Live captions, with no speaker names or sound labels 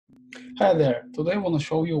Hi there, today I want to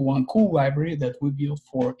show you one cool library that we built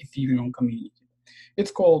for Ethereum community.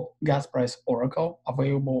 It's called Gas Price Oracle,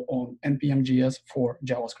 available on npm.js for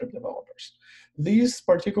JavaScript developers. This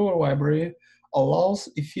particular library allows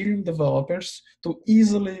Ethereum developers to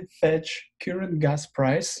easily fetch current gas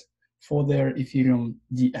price for their Ethereum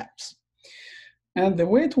dApps. And the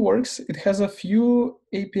way it works, it has a few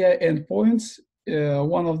API endpoints.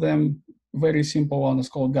 One of them, very simple one, is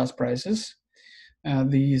called gas prices.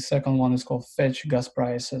 The second one is called fetch gas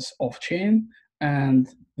prices off-chain. And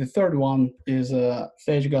the third one is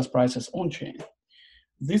fetch gas prices on-chain.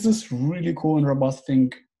 This is really cool and robust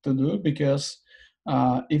thing to do because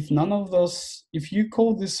if you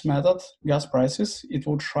call this method gas prices, it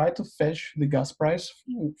will try to fetch the gas price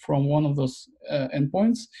from one of those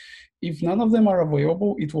endpoints. If none of them are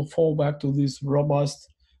available, it will fall back to this robust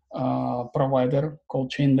provider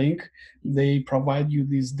called Chainlink. They provide you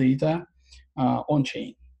this data on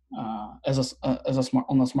chain on a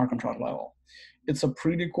smart contract level. It's a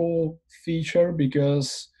pretty cool feature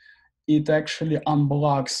because it actually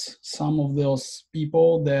unblocks some of those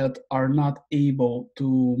people that are not able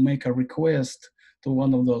to make a request to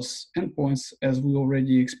one of those endpoints, as we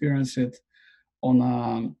already experienced it on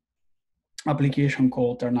an application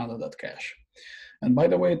called tornado.cash. And by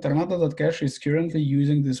the way, tornado.cash is currently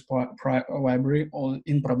using this library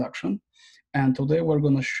in production. And today we're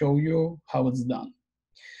going to show you how it's done.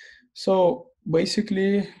 So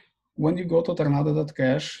basically, when you go to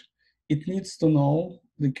tornado.cash, it needs to know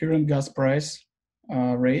the current gas price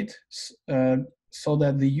rate so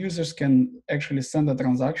that the users can actually send a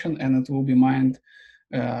transaction and it will be mined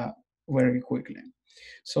very quickly.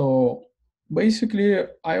 So basically,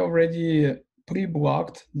 I already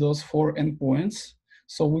pre-blocked those 4 endpoints.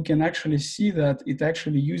 So we can actually see that it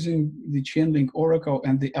actually using the Chainlink Oracle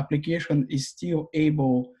and the application is still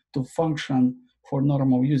able to function for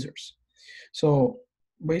normal users. So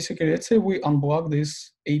basically, let's say we unblock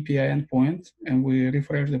this API endpoint and we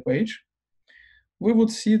refresh the page. We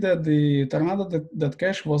would see that the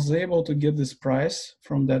tornado.cash was able to get this price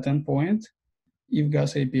from that endpoint, ETH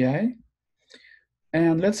API.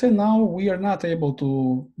 And let's say now we are not able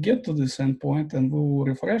to get to this endpoint and we will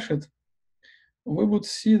refresh it. We would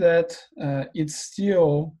see that it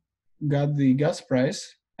still got the gas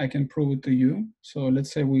price. I can prove it to you. So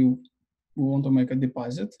let's say we want to make a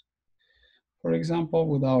deposit, for example,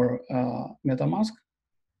 with our MetaMask.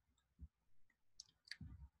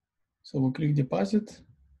 So we click deposit,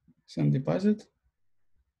 send deposit,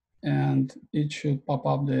 and it should pop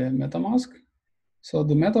up the MetaMask. So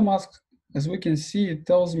the MetaMask, as we can see, it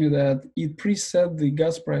tells me that it preset the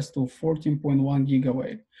gas price to 14.1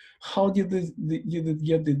 gigawatt. How did it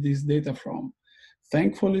get this data from?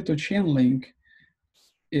 Thankfully to Chainlink,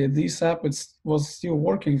 this app was still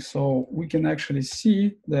working, so we can actually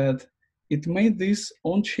see that it made this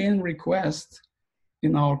on-chain request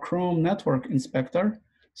in our Chrome network inspector.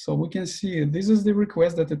 So we can see this is the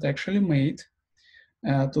request that it actually made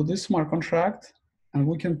to this smart contract, and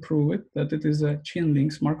we can prove it that it is a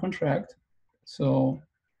Chainlink smart contract. So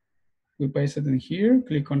we paste it in here,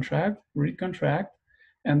 click contract, read contract,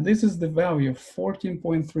 and this is the value of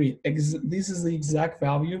 14.3. This is the exact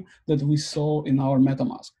value that we saw in our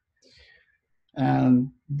MetaMask.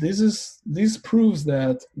 And this proves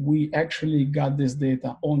that we actually got this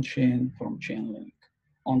data on chain from Chainlink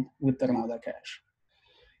with tornado.cash.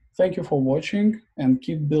 Thank you for watching and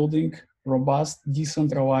keep building robust,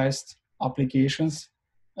 decentralized applications,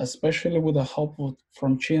 especially with the help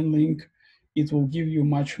from Chainlink. It will give you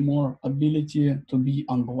much more ability to be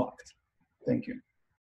unblocked. Thank you.